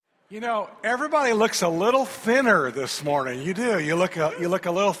You know, everybody looks a little thinner this morning. You do. You look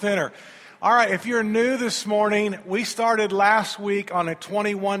a little thinner. All right, if you're new this morning, we started last week on a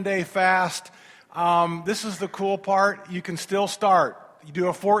 21-day fast. This is the cool part. You can still start. You do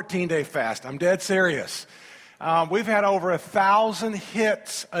a 14-day fast. I'm dead serious. We've had over 1,000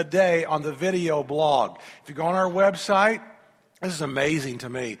 hits a day on the video blog. If you go on our website, this is amazing to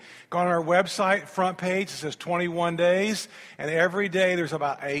me. Go on our website, front page, it says 21 days, and every day there's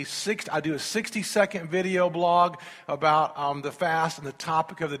about I do a 60-second video blog about the fast and the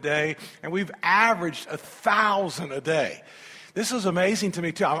topic of the day, and we've averaged 1,000 a day. This is amazing to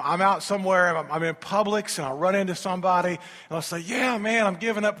me, too. I'm out somewhere, I'm in Publix, and I'll run into somebody, and I'll say, yeah, man, I'm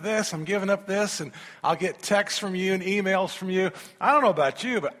giving up this, and I'll get texts from you and emails from you. I don't know about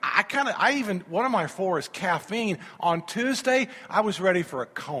you, but one of my four is caffeine. On Tuesday, I was ready for a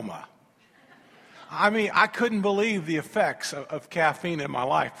coma. I mean, I couldn't believe the effects of caffeine in my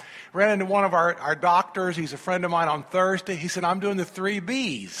life. Ran into one of our doctors. He's a friend of mine on Thursday. He said, I'm doing the 3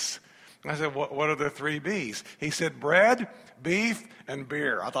 Bs. I said, what are the 3 Bs? He said, bread, beef, and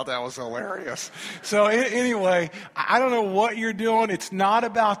beer. I thought that was hilarious. So anyway, I don't know what you're doing. It's not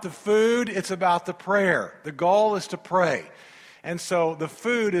about the food. It's about the prayer. The goal is to pray. And so the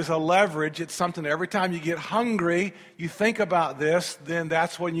food is a leverage. It's something every time you get hungry, you think about this, then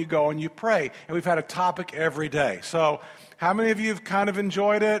that's when you go and you pray. And we've had a topic every day. So how many of you have kind of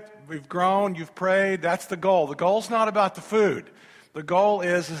enjoyed it? We've grown, you've prayed. That's the goal. The goal's not about the food. The goal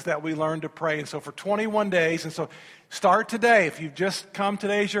is that we learn to pray. And so for 21 days, and so start today. If you've just come,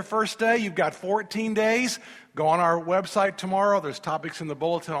 today's your first day, you've got 14 days. Go on our website tomorrow. There's topics in the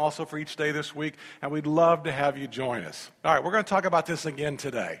bulletin also for each day this week, and we'd love to have you join us. All right, we're going to talk about this again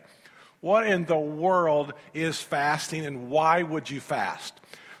today. What in the world is fasting, and why would you fast?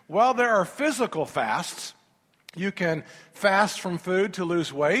 Well, there are physical fasts. You can fast from food to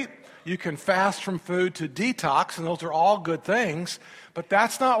lose weight. You can fast from food to detox, and those are all good things, but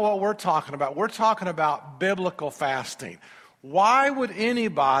that's not what we're talking about. We're talking about biblical fasting. Why would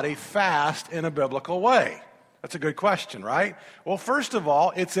anybody fast in a biblical way? That's a good question, right? Well, first of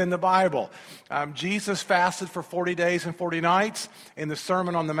all, it's in the Bible. Jesus fasted for 40 days and 40 nights. In the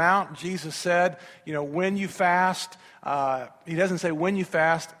Sermon on the Mount, Jesus said, when you fast, he doesn't say when you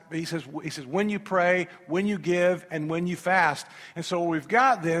fast, but he says when you pray, when you give, and when you fast. And so we've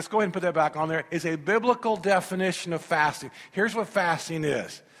got this, go ahead and put that back on there, is a biblical definition of fasting. Here's what fasting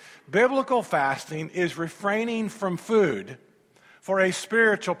is. Biblical fasting is refraining from food for a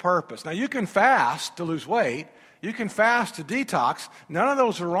spiritual purpose. Now, you can fast to lose weight. You can fast to detox. None of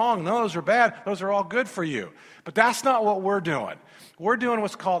those are wrong. None of those are bad. Those are all good for you. But that's not what we're doing. We're doing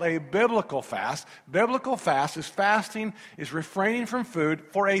what's called a biblical fast. Biblical fast is refraining from food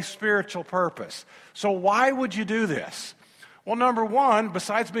for a spiritual purpose. So why would you do this? Well, number one,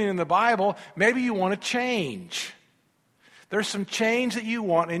 besides being in the Bible, maybe you want to change. There's some change that you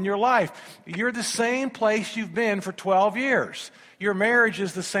want in your life. You're the same place you've been for 12 years. Your marriage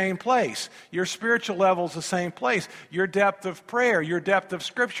is the same place. Your spiritual level is the same place. Your depth of prayer, your depth of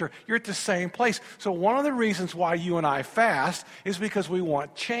Scripture, you're at the same place. So one of the reasons why you and I fast is because we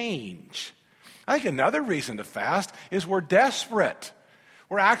want change. I think another reason to fast is we're desperate.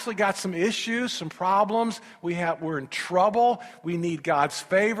 We're actually got some issues, some problems. We're in trouble. We need God's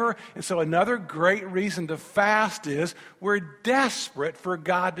favor. And so another great reason to fast is we're desperate for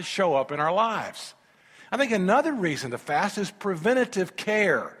God to show up in our lives. I think another reason to fast is preventative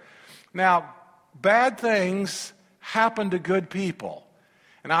care. Now, bad things happen to good people.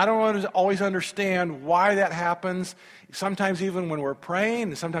 And I don't always understand why that happens, sometimes even when we're praying,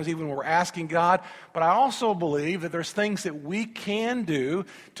 and sometimes even when we're asking God. But I also believe that there's things that we can do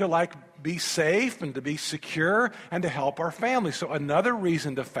to be safe and to be secure and to help our family. So another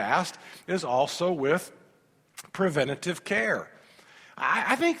reason to fast is also with preventative care.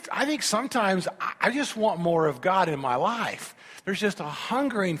 I think sometimes I just want more of God in my life. There's just a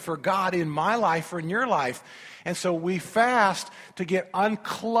hungering for God in my life or in your life. And so we fast to get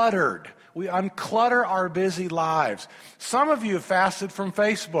uncluttered. We unclutter our busy lives. Some of you have fasted from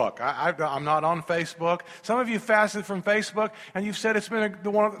Facebook. I'm not on Facebook. Some of you fasted from Facebook, and you've said it's been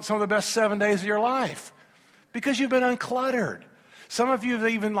some of the best 7 days of your life because you've been uncluttered. Some of you have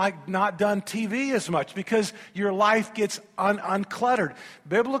even not done TV as much because your life gets uncluttered.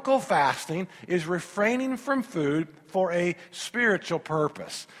 Biblical fasting is refraining from food for a spiritual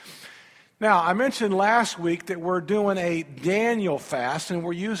purpose. Now, I mentioned last week that we're doing a Daniel fast, and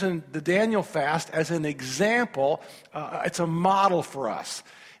we're using the Daniel fast as an example. It's a model for us.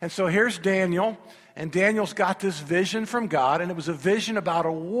 And so here's Daniel, And Daniel's got this vision from God, and it was a vision about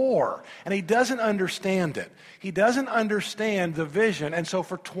a war. And he doesn't understand it. He doesn't understand the vision. And so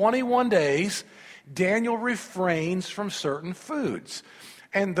for 21 days, Daniel refrains from certain foods.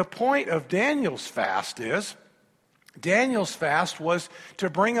 And the point of Daniel's fast was to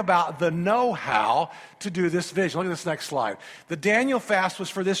bring about the know-how to do this vision. Look at this next slide. The Daniel fast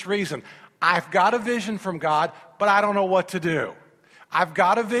was for this reason. I've got a vision from God, but I don't know what to do. I've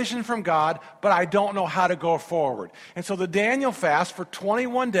got a vision from God, but I don't know how to go forward. And so the Daniel fast for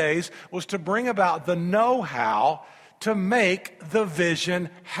 21 days was to bring about the know-how to make the vision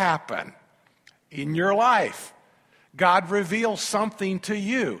happen. In your life, God reveals something to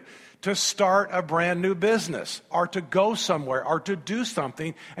you to start a brand new business or to go somewhere or to do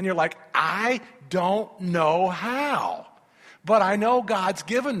something, and you're like, I don't know how. But I know God's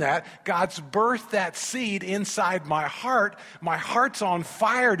given that. God's birthed that seed inside my heart. My heart's on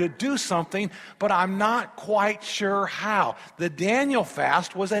fire to do something, but I'm not quite sure how. The Daniel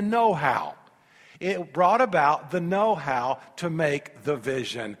fast was a know-how. It brought about the know-how to make the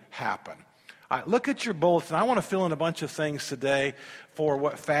vision happen. All right, look at your bulletin. I want to fill in a bunch of things today for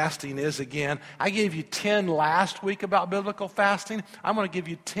what fasting is again. I gave you 10 last week about biblical fasting. I'm going to give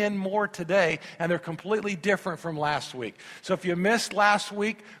you 10 more today, and they're completely different from last week. So if you missed last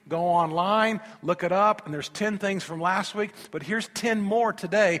week, go online, look it up, and there's 10 things from last week, but here's 10 more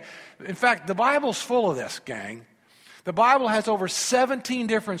today. In fact, the Bible's full of this, gang. The Bible has over 17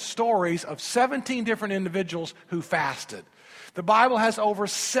 different stories of 17 different individuals who fasted. The Bible has over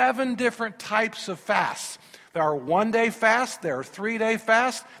 7 different types of fasts. There are 1-day fasts, there are 3-day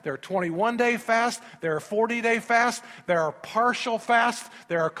fasts, there are 21-day fasts, there are 40-day fasts, there are partial fasts,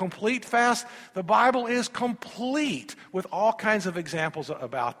 there are complete fasts. The Bible is complete with all kinds of examples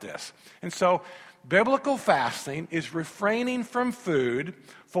about this. And so, biblical fasting is refraining from food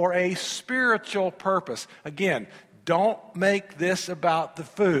for a spiritual purpose. Again, don't make this about the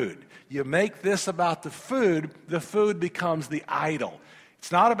food. You make this about the food becomes the idol.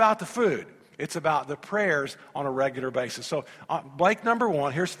 It's not about the food. It's about the prayers on a regular basis. So, blank number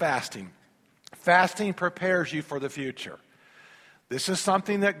 1, here's fasting. Fasting prepares you for the future. This is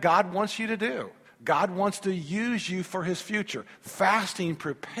something that God wants you to do. God wants to use you for his future. Fasting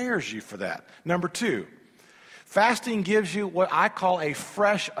prepares you for that. Number 2, fasting gives you what I call a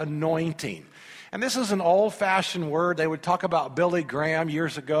fresh anointing. And this is an old-fashioned word. They would talk about Billy Graham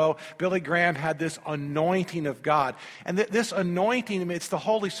years ago. Billy Graham had this anointing of God. And this anointing, it's the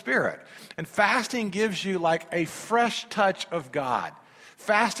Holy Spirit. And fasting gives you like a fresh touch of God.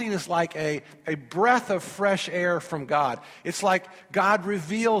 Fasting is like a breath of fresh air from God. It's like God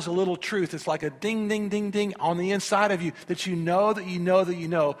reveals a little truth. It's like a ding, ding, ding, ding on the inside of you that you know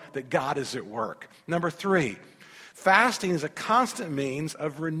that God is at work. Number 3, fasting is a constant means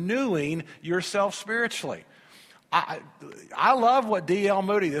of renewing yourself spiritually. I love what D.L.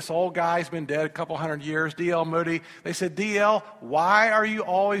 Moody, this old guy's been dead a couple hundred years, D.L. Moody, they said, D.L., why are you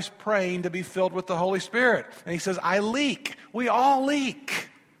always praying to be filled with the Holy Spirit? And he says, I leak. We all leak,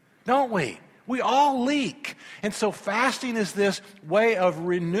 don't we? We all leak. And so fasting is this way of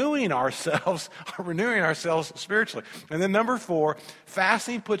renewing ourselves spiritually. And then number 4,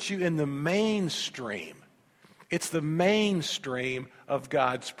 fasting puts you in the mainstream. It's the mainstream of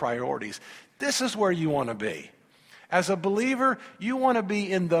God's priorities. This is where you want to be. As a believer, you want to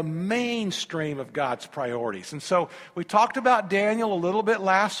be in the mainstream of God's priorities. And so we talked about Daniel a little bit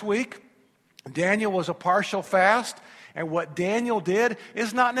last week. Daniel was a partial fast, and what Daniel did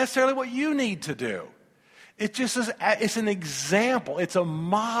is not necessarily what you need to do. It just is, it's an example. It's a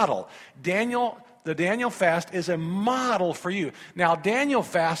model. The Daniel fast is a model for you. Now, Daniel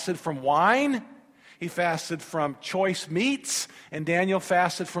fasted from wine. He fasted from choice meats, and Daniel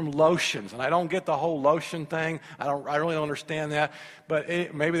fasted from lotions. And I don't get the whole lotion thing. I really don't understand that. But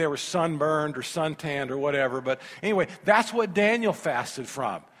maybe they were sunburned or suntanned or whatever. But anyway, that's what Daniel fasted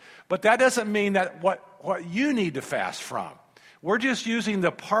from. But that doesn't mean that what you need to fast from. We're just using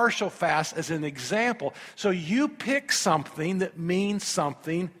the partial fast as an example. So you pick something that means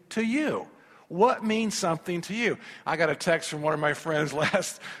something to you. What means something to you? I got a text from one of my friends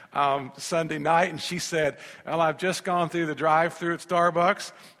last Sunday night, and she said, well, I've just gone through the drive-thru at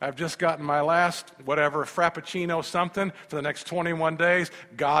Starbucks. I've just gotten my last, Frappuccino something for the next 21 days.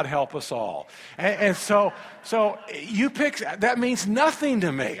 God help us all. And so you pick, that means nothing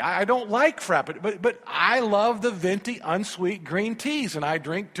to me. I don't like Frappuccino, but I love the venti unsweet green teas, and I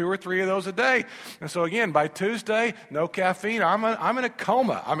drink 2 or 3 of those a day. And so again, by Tuesday, no caffeine. I'm in a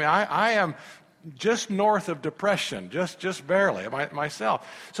coma. I mean, I am just north of depression, just barely myself.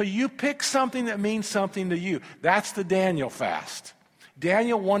 So you pick something that means something to you. That's the Daniel fast.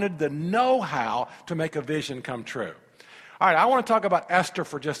 Daniel wanted the know-how to make a vision come true. All right, I want to talk about Esther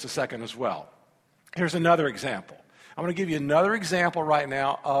for just a second as well. Here's another example. I'm going to give you another example right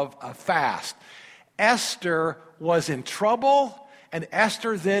now of a fast. Esther was in trouble, and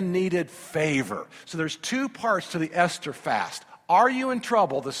Esther then needed favor. So there's two parts to the Esther fast. Are you in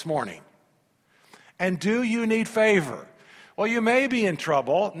trouble this morning? And do you need favor? Well, you may be in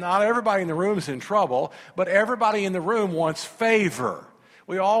trouble. Not everybody in the room is in trouble, but everybody in the room wants favor.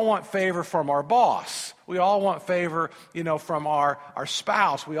 We all want favor from our boss. We all want favor, from our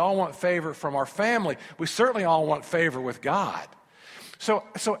spouse. We all want favor from our family. We certainly all want favor with God. So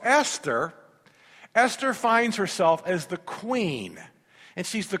Esther finds herself as the queen. And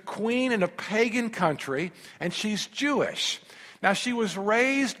she's the queen in a pagan country, and she's Jewish. Now, she was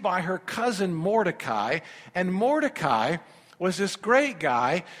raised by her cousin Mordecai, and Mordecai was this great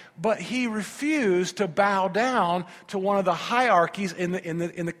guy, but he refused to bow down to one of the hierarchies in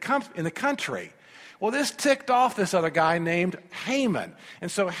the country. Well, this ticked off this other guy named Haman.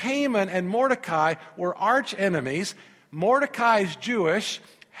 And so Haman and Mordecai were arch enemies. Mordecai is Jewish.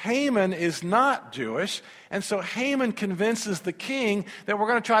 Haman is not Jewish. And so Haman convinces the king that we're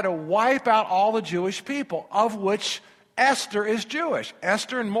going to try to wipe out all the Jewish people, of which Esther is Jewish.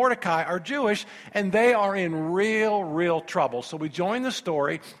 Esther and Mordecai are Jewish, and they are in real trouble. So we join the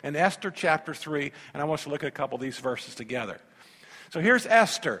story in Esther chapter 3, and I want us to look at a couple of these verses together. So here's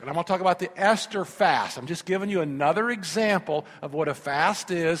Esther, and I'm going to talk about the Esther fast. I'm just giving you another example of what a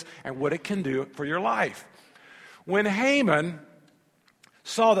fast is and what it can do for your life. When Haman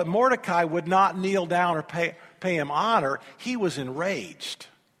saw that Mordecai would not kneel down or pay him honor, he was enraged.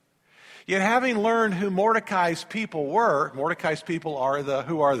 Yet having learned who Mordecai's people were, Mordecai's people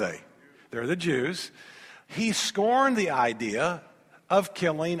who are they? They're the Jews. He scorned the idea of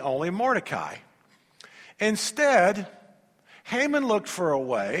killing only Mordecai. Instead, Haman looked for a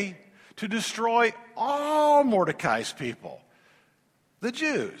way to destroy all Mordecai's people, the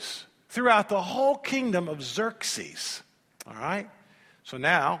Jews, throughout the whole kingdom of Xerxes. All right? So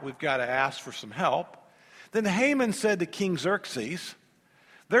now we've got to ask for some help. Then Haman said to King Xerxes,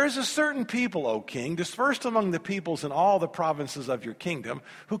 "There is a certain people, O king, dispersed among the peoples in all the provinces of your kingdom,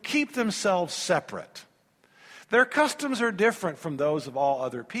 who keep themselves separate. Their customs are different from those of all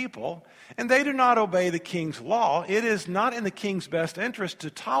other people, and they do not obey the king's law. It is not in the king's best interest to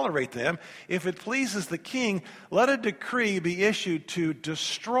tolerate them. If it pleases the king, let a decree be issued to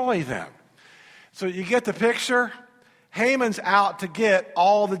destroy them." So you get the picture? Haman's out to get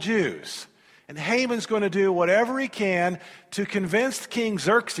all the Jews. And Haman's going to do whatever he can to convince King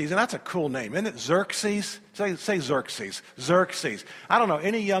Xerxes, and that's a cool name, isn't it? Xerxes? Say Xerxes. Xerxes. I don't know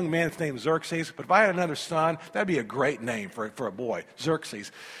any young man that's named Xerxes, but if I had another son, that'd be a great name for a boy,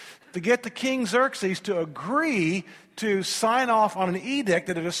 Xerxes. To get the King Xerxes to agree to sign off on an edict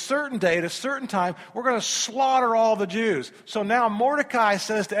that at a certain day, at a certain time, we're going to slaughter all the Jews. So now Mordecai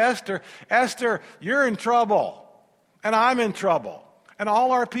says to Esther, "Esther, you're in trouble, and I'm in trouble. And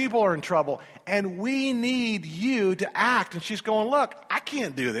all our people are in trouble, and we need you to act." And she's going, "Look, I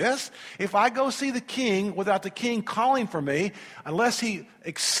can't do this. If I go see the king without the king calling for me, unless he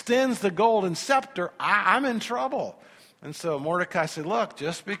extends the golden scepter, I'm in trouble." And so Mordecai said, "Look,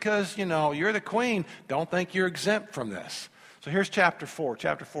 just because, you're the queen, don't think you're exempt from this." So here's chapter 4.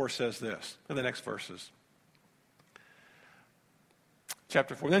 Chapter 4 says this. Look at the next verses.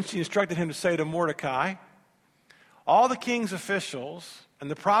 Chapter 4. Then she instructed him to say to Mordecai, "All the king's officials and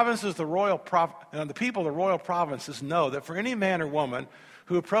the provinces, and the people of the royal provinces know that for any man or woman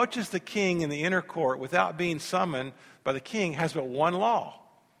who approaches the king in the inner court without being summoned by the king has but one law,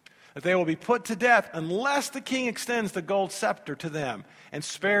 that they will be put to death unless the king extends the gold scepter to them and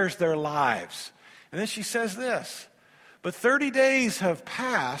spares their lives." And then she says this, "But 30 days have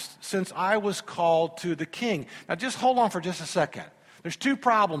passed since I was called to the king." Now just hold on for just a second. There's two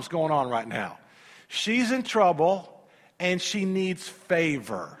problems going on right now. She's in trouble, and she needs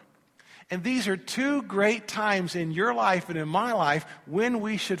favor. And these are two great times in your life and in my life when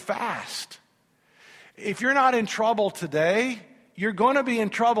we should fast. If you're not in trouble today, you're going to be in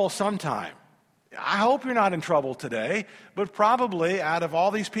trouble sometime. I hope you're not in trouble today, but probably out of all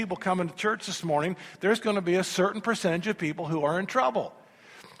these people coming to church this morning, there's going to be a certain percentage of people who are in trouble.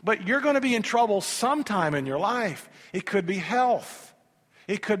 But you're going to be in trouble sometime in your life. It could be health.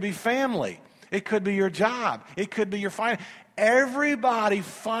 It could be family. It could be your job. It could be your finance. Everybody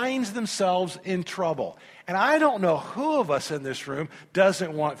finds themselves in trouble. And I don't know who of us in this room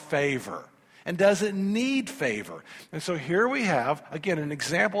doesn't want favor and doesn't need favor. And so here we have, again, an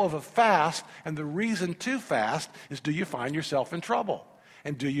example of a fast. And the reason to fast is, do you find yourself in trouble?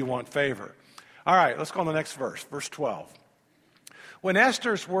 And do you want favor? All right, let's go on to the next verse, verse 12. When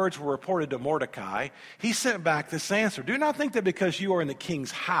Esther's words were reported to Mordecai, he sent back this answer. Do not think that because you are in the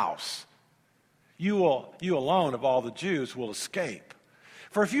king's house, you alone of all the Jews will escape.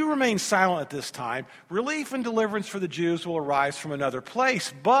 For if you remain silent at this time, relief and deliverance for the Jews will arise from another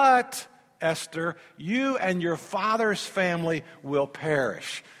place. But, Esther, you and your father's family will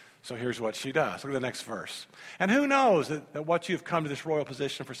perish. So here's what she does. Look at the next verse. And who knows that what you've come to this royal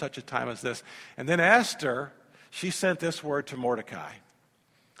position for such a time as this. And then Esther, she sent this word to Mordecai.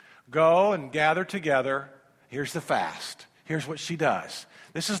 Go and gather together. Here's the fast. Here's what she does.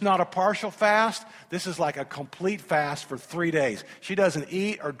 This is not a partial fast. This is like a complete fast for 3 days. She doesn't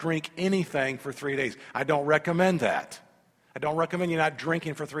eat or drink anything for 3 days. I don't recommend that. I don't recommend you not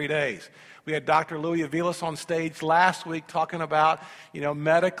drinking for 3 days. We had Dr. Louis Aviles on stage last week talking about,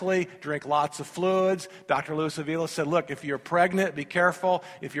 medically, drink lots of fluids. Dr. Louis Aviles said, look, if you're pregnant, be careful.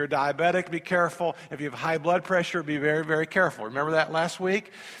 If you're diabetic, be careful. If you have high blood pressure, be very, very careful. Remember that last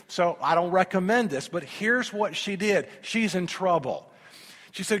week? So I don't recommend this, but here's what she did. She's in trouble.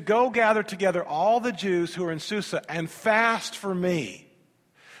 She said, go gather together all the Jews who are in Susa and fast for me.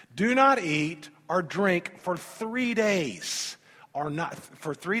 Do not eat or drink for 3 days, or not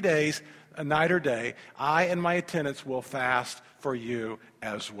for 3 days, a night or day. I and my attendants will fast for you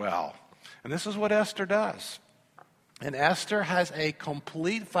as well. And this is what Esther does. And Esther has a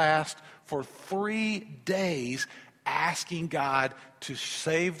complete fast for 3 days, asking God to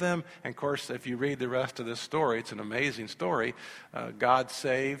save them. And of course, if you read the rest of this story, it's an amazing story. God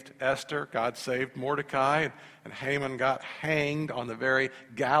saved Esther, God saved Mordecai, and Haman got hanged on the very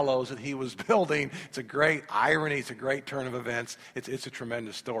gallows that he was building. It's a great irony. It's a great turn of events. It's a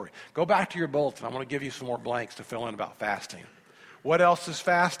tremendous story. Go back to your bulletin. I'm going to give you some more blanks to fill in about fasting. What else is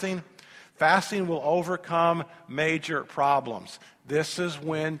fasting? Fasting will overcome major problems. This is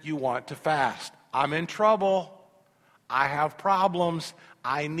when you want to fast. I'm in trouble. I have problems.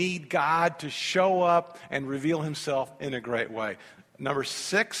 I need God to show up and reveal himself in a great way. Number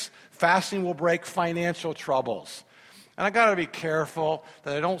 6, fasting will break financial troubles. And I got to be careful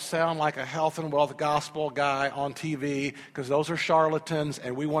that I don't sound like a health and wealth gospel guy on TV, because those are charlatans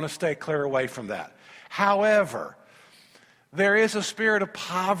and we want to stay clear away from that. However, there is a spirit of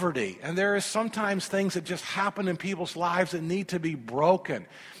poverty, and there is sometimes things that just happen in people's lives that need to be broken.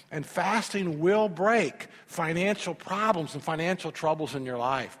 And fasting will break financial problems and financial troubles in your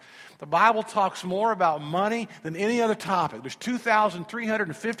life. The Bible talks more about money than any other topic. There's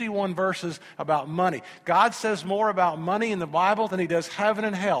 2,351 verses about money. God says more about money in the Bible than he does heaven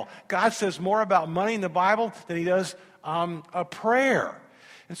and hell. God says more about money in the Bible than he does a prayer.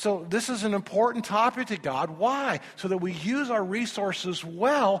 And so this is an important topic to God. Why? So that we use our resources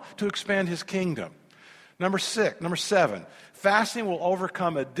well to expand his kingdom. Number 7, fasting will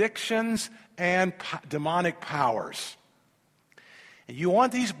overcome addictions and demonic powers. And you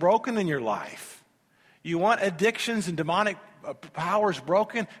want these broken in your life. You want addictions and demonic powers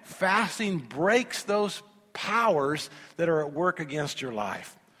broken. Fasting breaks those powers that are at work against your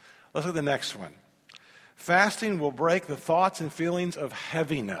life. Let's look at the next one. Fasting will break the thoughts and feelings of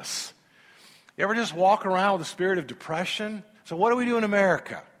heaviness. You ever just walk around with a spirit of depression? So what do we do in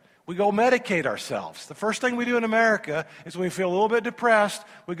America? We go medicate ourselves. The first thing we do in America is when we feel a little bit depressed,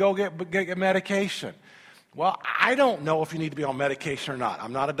 we go get medication. Well, I don't know if you need to be on medication or not.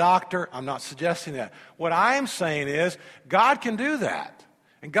 I'm not a doctor. I'm not suggesting that. What I am saying is God can do that.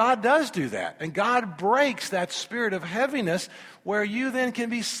 And God does do that. And God breaks that spirit of heaviness where you then can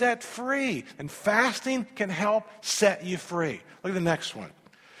be set free. And fasting can help set you free. Look at the next one.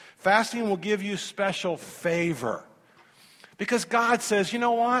 Fasting will give you special favor. Because God says, you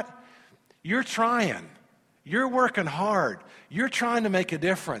know what? You're trying. You're working hard. You're trying to make a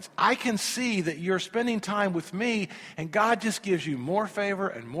difference. I can see that you're spending time with me, and God just gives you more favor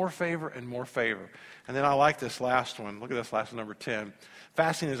and more favor and more favor. And then I like this last one. Look at this last one, number 10.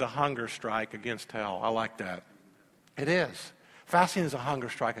 Fasting is a hunger strike against hell. I like that. It is. Fasting is a hunger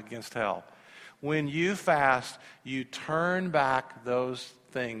strike against hell. When you fast, you turn back those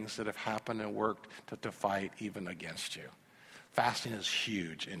things that have happened and worked to fight even against you. Fasting is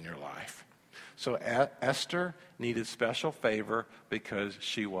huge in your life. So Esther needed special favor because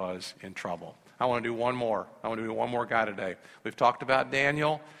she was in trouble. I want to do one more. I want to do one more guy today. We've talked about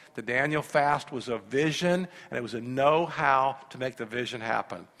Daniel. The Daniel fast was a vision, and it was a know-how to make the vision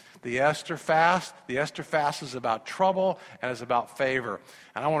happen. The Esther fast is about trouble and it's about favor.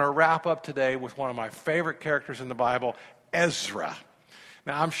 And I want to wrap up today with one of my favorite characters in the Bible, Ezra.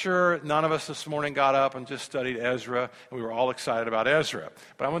 Now, I'm sure none of us this morning got up and just studied Ezra, and we were all excited about Ezra.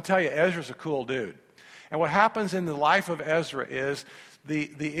 But I'm going to tell you, Ezra's a cool dude. And what happens in the life of Ezra is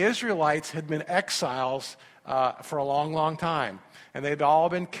the Israelites had been exiles for a long, long time. And they'd all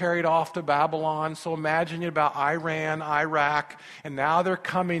been carried off to Babylon. So imagine about Iran, Iraq, and now they're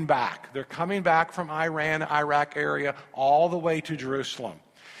coming back. They're coming back from Iran, Iraq area, all the way to Jerusalem.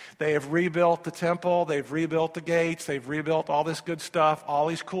 They have rebuilt the temple. They've rebuilt the gates. They've rebuilt all this good stuff. All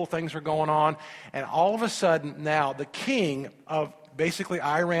these cool things are going on. And all of a sudden now the king of basically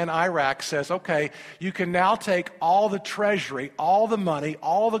Iran, Iraq says, okay, you can now take all the treasury, all the money,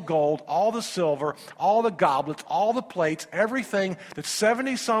 all the gold, all the silver, all the goblets, all the plates, everything that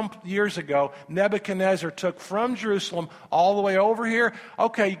 70-some years ago Nebuchadnezzar took from Jerusalem all the way over here.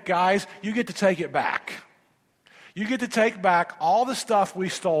 Okay, guys, you get to take it back. You get to take back all the stuff we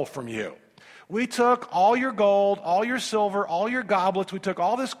stole from you. We took all your gold, all your silver, all your goblets. We took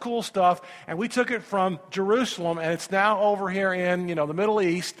all this cool stuff, and we took it from Jerusalem, and it's now over here in, the Middle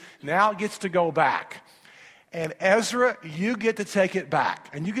East. Now it gets to go back. And Ezra, you get to take it back,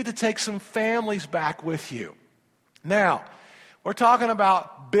 and you get to take some families back with you. Now, we're talking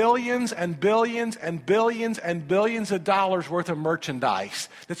about billions and billions and billions and billions of dollars worth of merchandise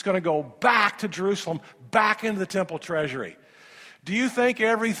that's going to go back to Jerusalem, back into the temple treasury. Do you think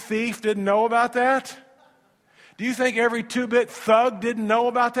every thief didn't know about that? Do you think every two-bit thug didn't know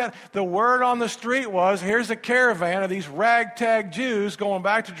about that? The word on the street was, here's a caravan of these ragtag Jews going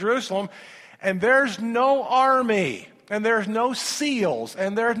back to Jerusalem, and there's no army, and there's no SEALs,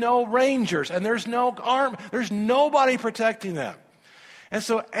 and there's no Rangers, and there's no army. There's nobody protecting them. And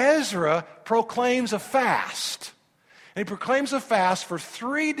so Ezra proclaims a fast. And he proclaims a fast for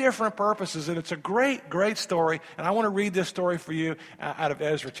 3 different purposes, and it's a great, great story. And I want to read this story for you out of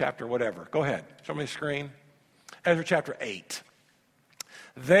Ezra chapter whatever. Go ahead. Show me the screen. Ezra chapter 8.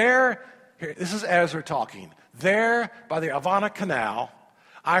 Here, this is Ezra talking. There, by the Avana Canal,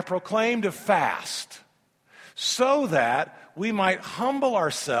 I proclaimed a fast so that we might humble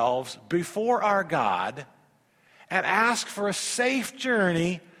ourselves before our God and ask for a safe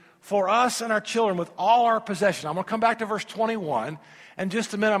journey for us and our children with all our possessions. I'm going to come back to verse 21. In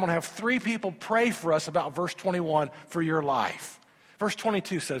just a minute, I'm going to have 3 people pray for us about verse 21 for your life. Verse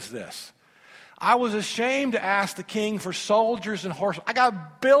 22 says this. I was ashamed to ask the king for soldiers and horses. I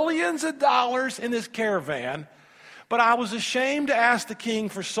got billions of dollars in this caravan, but I was ashamed to ask the king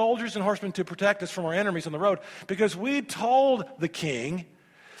for soldiers and horsemen to protect us from our enemies on the road, because we told the king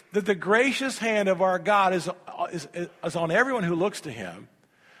that the gracious hand of our God is on everyone who looks to him,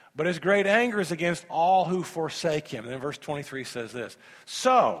 but his great anger is against all who forsake him. And then verse 23 says this.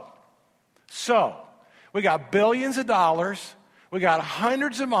 So, we got billions of dollars. We got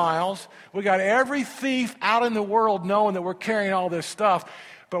hundreds of miles. We got every thief out in the world knowing that we're carrying all this stuff.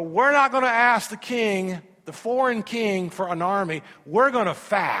 But we're not going to ask the king, the foreign king, for an army. We're going to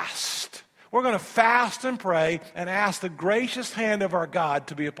fast. We're going to fast and pray and ask the gracious hand of our God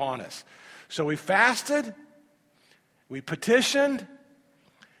to be upon us. So we fasted. We petitioned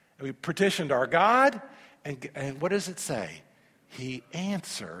our God, and what does it say? He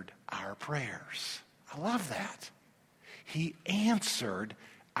answered our prayers. I love that. He answered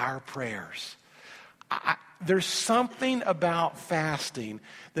our prayers. There's something about fasting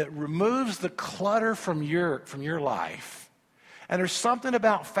that removes the clutter from your life. And there's something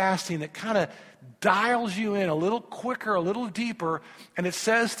about fasting that kind of dials you in a little quicker, a little deeper, and it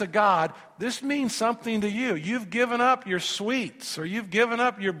says to God, this means something to you. You've given up your sweets, or you've given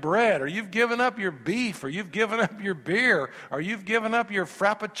up your bread, or you've given up your beef, or you've given up your beer, or you've given up your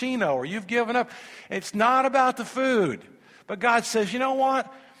frappuccino, or you've given up. It's not about the food. But God says, you know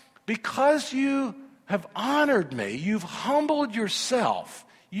what? Because you have honored me, you've humbled yourself,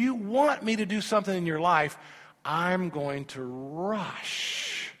 you want me to do something in your life, I'm going to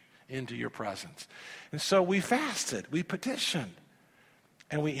rush into your presence. And so we fasted, we petitioned,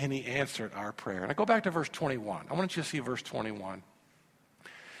 and he answered our prayer. And I go back to verse 21. I want you to see verse 21.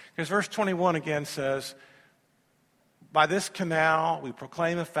 Because verse 21 again says, by this canal we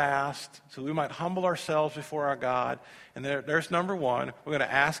proclaim a fast so we might humble ourselves before our God. And there's number 1, we're going to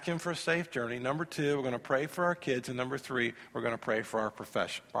ask him for a safe journey. Number 2, we're going to pray for our kids. And number 3, we're going to pray for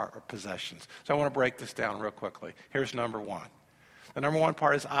our possessions. So I want to break this down real quickly. Here's number 1. The number 1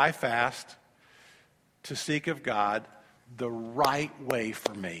 part is I fast to seek of God the right way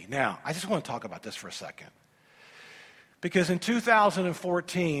for me. Now, I just want to talk about this for a second. Because in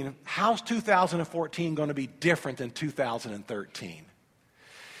 2014, how's 2014 going to be different than 2013?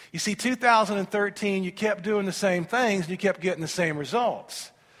 You see, 2013, you kept doing the same things and you kept getting the same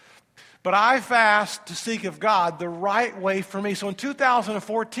results. But I fast to seek of God the right way for me. So in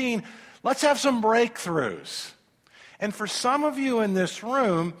 2014, let's have some breakthroughs. And for some of you in this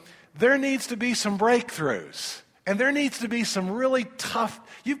room, there needs to be some breakthroughs. And there needs to be some really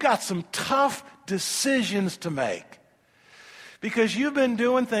you've got some tough decisions to make. Because you've been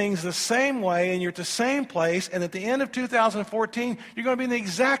doing things the same way and you're at the same place, and at the end of 2014, you're going to be in the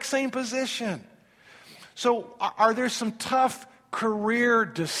exact same position. So are there some tough career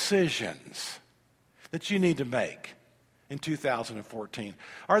decisions that you need to make in 2014?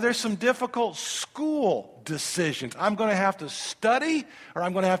 Are there some difficult school decisions? I'm going to have to study or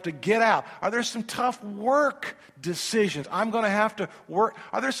I'm going to have to get out. Are there some tough work decisions? I'm going to have to work.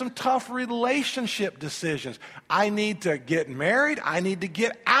 Are there some tough relationship decisions? I need to get married. I need to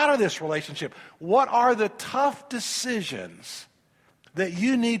get out of this relationship. What are the tough decisions that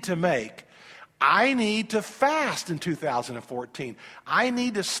you need to make? I need to fast in 2014. I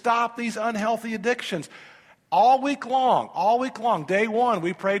need to stop these unhealthy addictions. All week long, day one,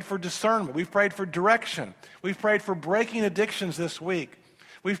 we prayed for discernment. We've prayed for direction. We've prayed for breaking addictions this week.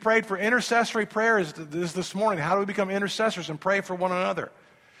 We've prayed for intercessory prayers this morning. How do we become intercessors and pray for one another?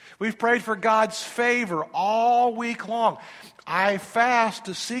 We've prayed for God's favor all week long. I fast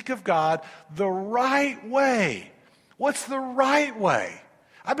to seek of God the right way. What's the right way?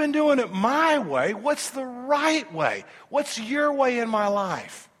 I've been doing it my way. What's the right way? What's your way in my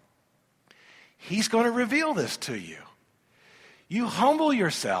life? He's going to reveal this to you. You humble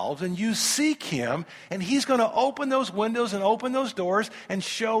yourselves and you seek Him, and He's going to open those windows and open those doors and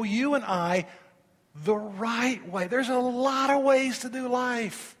show you and I the right way. There's a lot of ways to do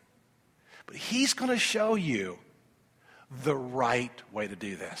life, but He's going to show you the right way to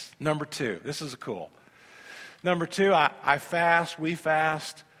do this. Number two, this is cool. Number two, we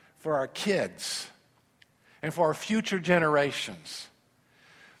fast for our kids and for our future generations.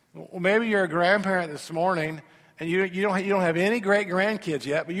 Well, maybe you're a grandparent this morning and you don't have any great-grandkids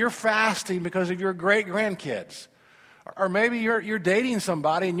yet, but you're fasting because of your great-grandkids. Or maybe you're dating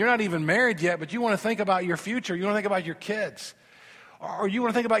somebody and you're not even married yet, but you want to think about your future. You want to think about your kids. Or you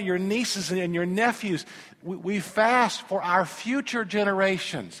want to think about your nieces and your nephews. We fast for our future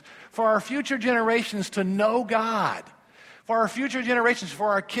generations. For our future generations to know God. For our future generations, for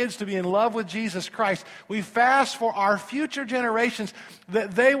our kids to be in love with Jesus Christ. We fast for our future generations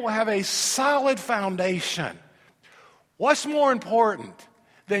that they will have a solid foundation. What's more important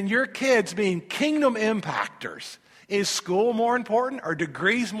than your kids being kingdom impactors? Is school more important? Are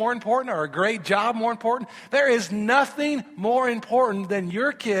degrees more important? Or a great job more important? There is nothing more important than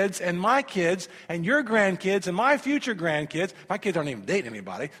your kids and my kids and your grandkids and my future grandkids. My kids aren't even dating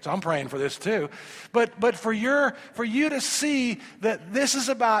anybody, so I'm praying for this too. But for you to see that this is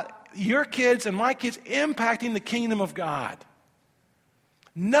about your kids and my kids impacting the kingdom of God.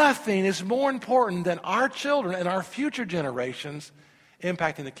 Nothing is more important than our children and our future generations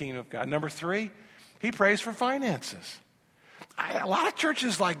impacting the kingdom of God. Number three, he prays for finances. A lot of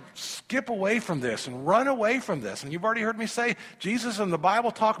churches skip away from this and run away from this. And you've already heard me say Jesus and the Bible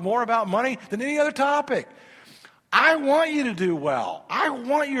talk more about money than any other topic. I want you to do well. I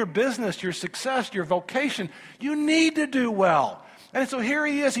want your business, your success, your vocation. You need to do well. And so here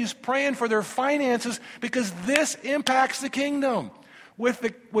he is. He's praying for their finances because this impacts the kingdom.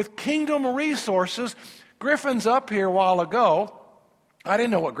 With kingdom resources, Griffin's up here a while ago. I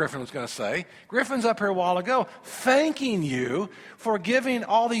didn't know what Griffin was going to say. Griffin's up here a while ago thanking you for giving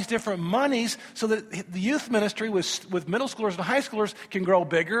all these different monies so that the youth ministry with middle schoolers and high schoolers can grow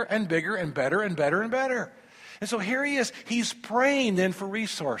bigger and bigger and better and better and better. And so here he is. He's praying then for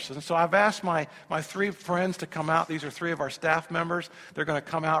resources. And so I've asked my three friends to come out. These are three of our staff members. They're going to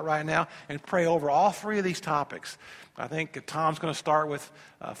come out right now and pray over all three of these topics. I think Tom's going to start with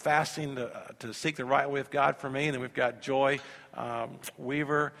fasting to seek the right way of God for me. And then we've got Joy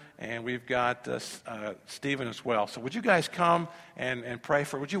Weaver, and we've got Stephen as well. So would you guys come and pray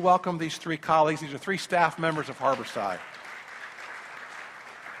for, would you welcome these three colleagues? These are three staff members of Harborside.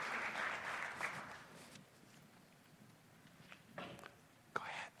 Go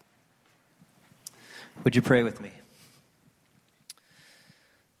ahead. Would you pray with me?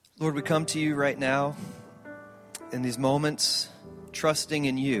 Lord, we come to you right now in these moments, trusting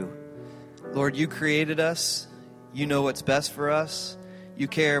in you. Lord, you created us. You know what's best for us. You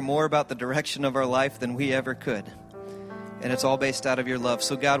care more about the direction of our life than we ever could. And it's all based out of your love.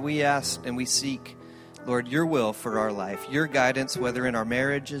 So God, we ask and we seek, Lord, your will for our life, your guidance, whether in our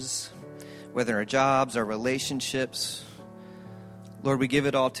marriages, whether in our jobs, our relationships. Lord, we give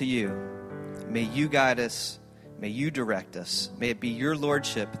it all to you. May you guide us. May you direct us. May it be your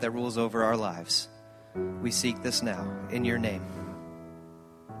lordship that rules over our lives. We seek this now in your name.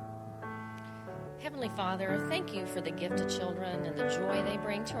 Heavenly Father, thank you for the gift of children and the joy they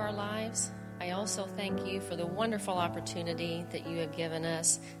bring to our lives. I also thank you for the wonderful opportunity that you have given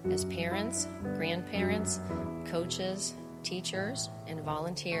us as parents, grandparents, coaches, teachers, and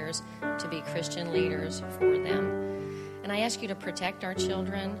volunteers to be Christian leaders for them. And I ask you to protect our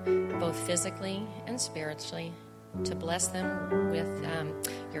children, both physically and spiritually, to bless them with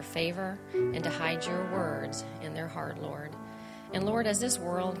your favor, and to hide your words in their heart, Lord. And Lord, as this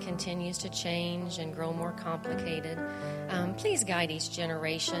world continues to change and grow more complicated, please guide each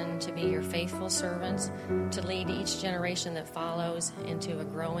generation to be your faithful servants, to lead each generation that follows into a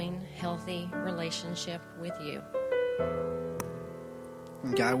growing, healthy relationship with you.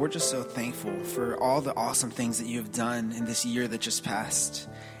 God, we're just so thankful for all the awesome things that you have done in this year that just passed,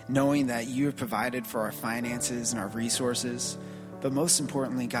 knowing that you have provided for our finances and our resources. But most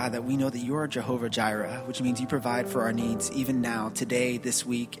importantly, God, that we know that you are Jehovah Jireh, which means you provide for our needs even now, today, this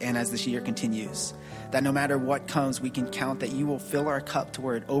week, and as this year continues. That no matter what comes, we can count that you will fill our cup to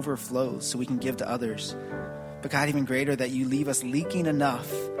where it overflows so we can give to others. But God, even greater, that you leave us leaking enough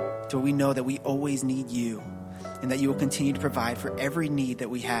to where we know that we always need you, and that you will continue to provide for every need that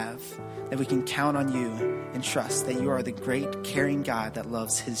we have, that we can count on you and trust that you are the great, caring God that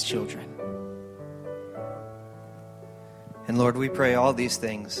loves his children. And Lord, we pray all these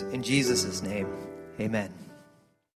things in Jesus' name. Amen.